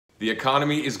The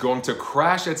economy is going to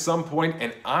crash at some point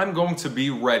and I'm going to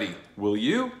be ready. Will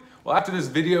you? Well, after this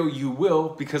video, you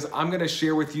will, because I'm going to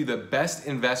share with you the best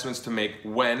investments to make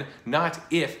when, not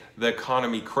if, the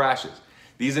economy crashes.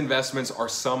 These investments are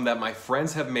some that my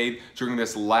friends have made during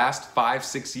this last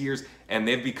 5-6 years, and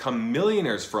they've become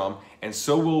millionaires from, and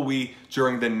so will we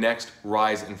during the next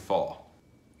rise and fall.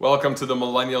 Welcome to the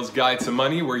Millennials Guide to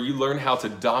Money, where you learn how to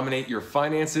dominate your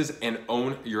finances and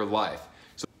own your life.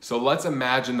 So let's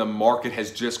imagine the market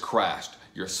has just crashed.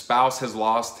 Your spouse has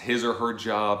lost his or her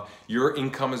job. Your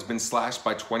income has been slashed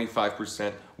by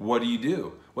 25%. What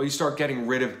do? Well, you start getting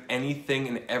rid of anything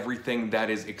and everything that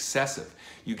is excessive.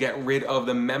 You get rid of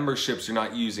the memberships you're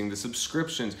not using, the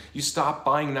subscriptions. You stop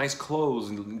buying nice clothes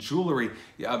and jewelry.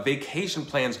 Vacation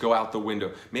plans go out the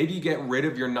window. Maybe you get rid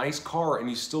of your nice car and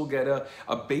you still get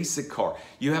a basic car.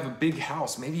 You have a big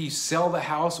house. Maybe you sell the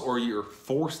house or you're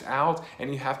forced out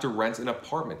and you have to rent an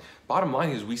apartment. Bottom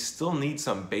line is we still need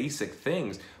some basic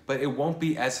things, but it won't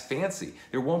be as fancy.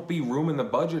 There won't be room in the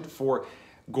budget for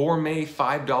gourmet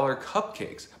 $5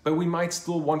 cupcakes, but we might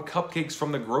still want cupcakes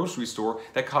from the grocery store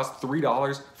that cost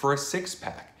 $3 for a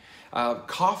 6-pack.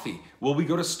 Coffee, will we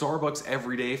go to Starbucks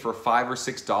every day for $5 or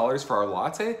 $6 for our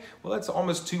latte? Well, that's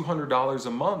almost $200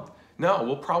 a month. No,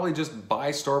 we'll probably just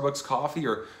buy Starbucks coffee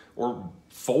or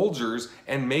Folgers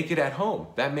and make it at home.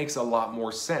 That makes a lot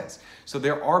more sense. So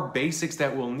there are basics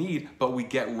that we'll need, but we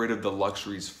get rid of the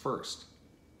luxuries first.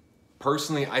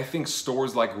 Personally, I think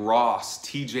stores like Ross,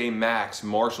 TJ Maxx,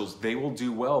 Marshalls, they will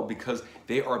do well because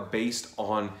they are based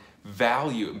on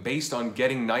value, based on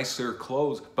getting nicer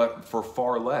clothes, but for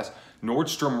far less.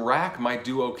 Nordstrom Rack might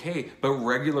do okay, but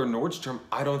regular Nordstrom,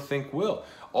 I don't think will.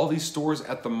 All these stores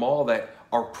at the mall that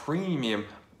are premium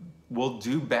will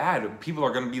do bad. People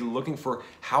are going to be looking for,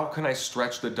 how can I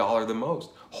stretch the dollar the most?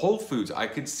 Whole Foods, I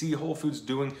could see Whole Foods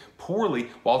doing poorly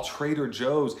while Trader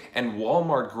Joe's and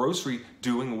Walmart grocery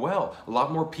doing well. A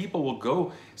lot more people will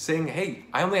go saying, hey,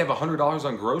 I only have $100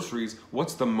 on groceries.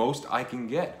 What's the most I can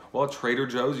get? Well, at Trader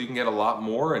Joe's, you can get a lot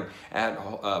more, and at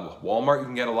Walmart, you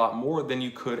can get a lot more than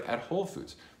you could at Whole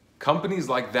Foods. Companies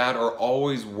like that are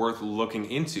always worth looking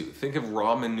into. Think of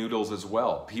ramen noodles as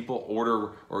well. People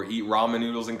order or eat ramen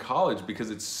noodles in college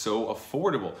because it's so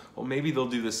affordable. Well, maybe they'll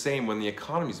do the same when the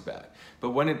economy's bad.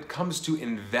 But when it comes to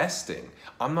investing,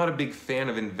 I'm not a big fan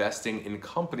of investing in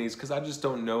companies because I just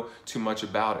don't know too much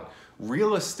about it.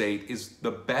 Real estate is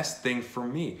the best thing for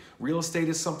me. Real estate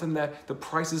is something that the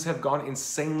prices have gone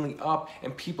insanely up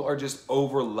and people are just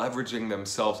over leveraging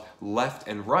themselves left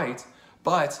and right.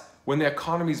 But when the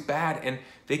economy's bad and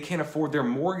they can't afford their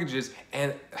mortgages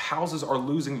and houses are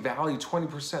losing value 20%,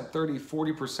 30%,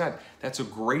 40%, that's a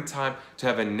great time to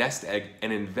have a nest egg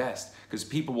and invest, because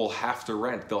people will have to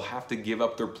rent. They'll have to give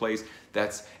up their place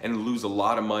and lose a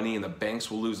lot of money, and the banks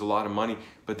will lose a lot of money.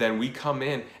 But then we come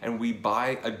in and we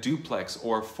buy a duplex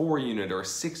or a 4-unit or a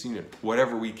 6-unit,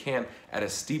 whatever we can, at a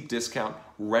steep discount,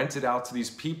 rent it out to these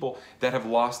people that have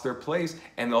lost their place,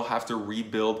 and they'll have to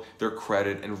rebuild their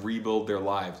credit and rebuild their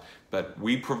lives. But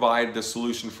we provide the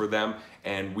solution for them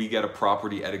and we get a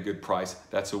property at a good price.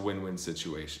 That's a win-win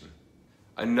situation.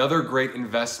 Another great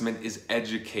investment is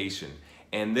education.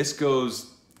 And this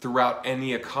goes throughout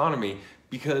any economy,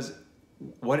 because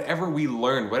whatever we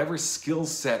learn, whatever skill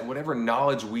set, whatever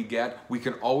knowledge we get, we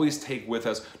can always take with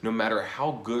us no matter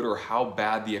how good or how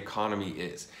bad the economy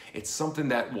is. It's something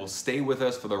that will stay with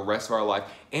us for the rest of our life,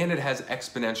 and it has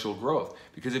exponential growth.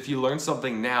 Because if you learn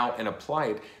something now and apply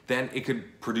it, then it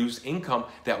could produce income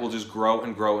that will just grow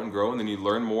and grow and grow, and then you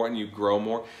learn more and you grow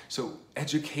more. So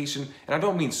education, and I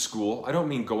don't mean school, I don't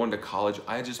mean going to college,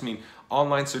 I just mean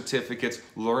online certificates,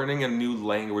 learning a new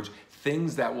language,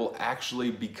 things that will actually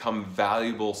become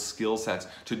valuable skill sets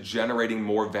to generating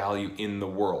more value in the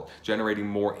world, generating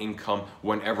more income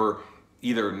whenever,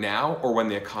 either now or when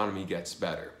the economy gets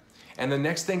better. And the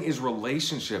next thing is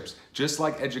relationships. Just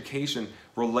like education,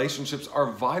 relationships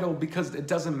are vital, because it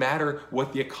doesn't matter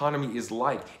what the economy is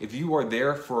like. If you are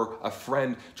there for a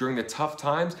friend during the tough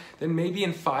times, then maybe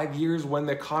in 5 years when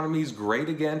the economy is great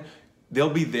again, they'll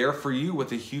be there for you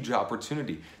with a huge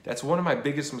opportunity. That's one of my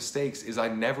biggest mistakes, is I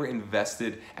never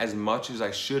invested as much as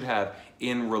I should have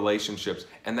in relationships.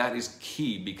 And that is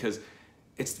key, because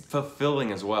it's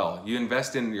fulfilling as well. You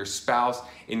invest in your spouse,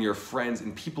 in your friends,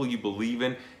 in people you believe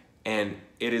in, and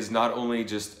it is not only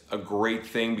just a great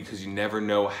thing because you never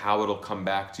know how it'll come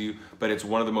back to you, but it's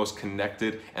one of the most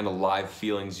connected and alive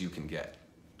feelings you can get.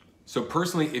 So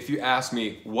personally, if you ask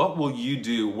me, what will you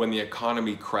do when the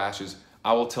economy crashes?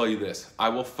 I will tell you this: I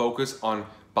will focus on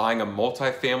buying a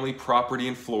multifamily property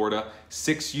in Florida,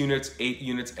 6 units, 8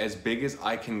 units, as big as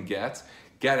I can get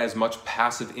as much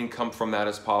passive income from that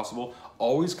as possible.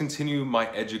 always continue my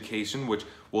education, which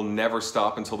will never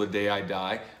stop until the day I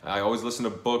die. I always listen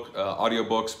to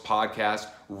audiobooks, podcasts,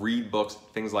 read books,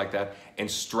 things like that, and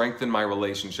strengthen my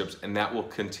relationships. And that will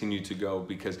continue to go,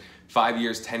 because 5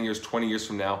 years, 10 years, 20 years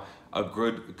from now, a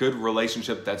good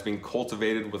relationship that's being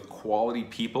cultivated with quality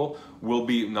people will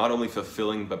be not only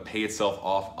fulfilling, but pay itself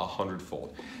off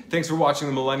 100-fold. Thanks for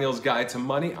watching the Millennials Guide to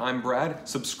Money. I'm Brad.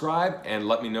 Subscribe and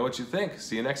let me know what you think.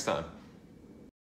 See you next time.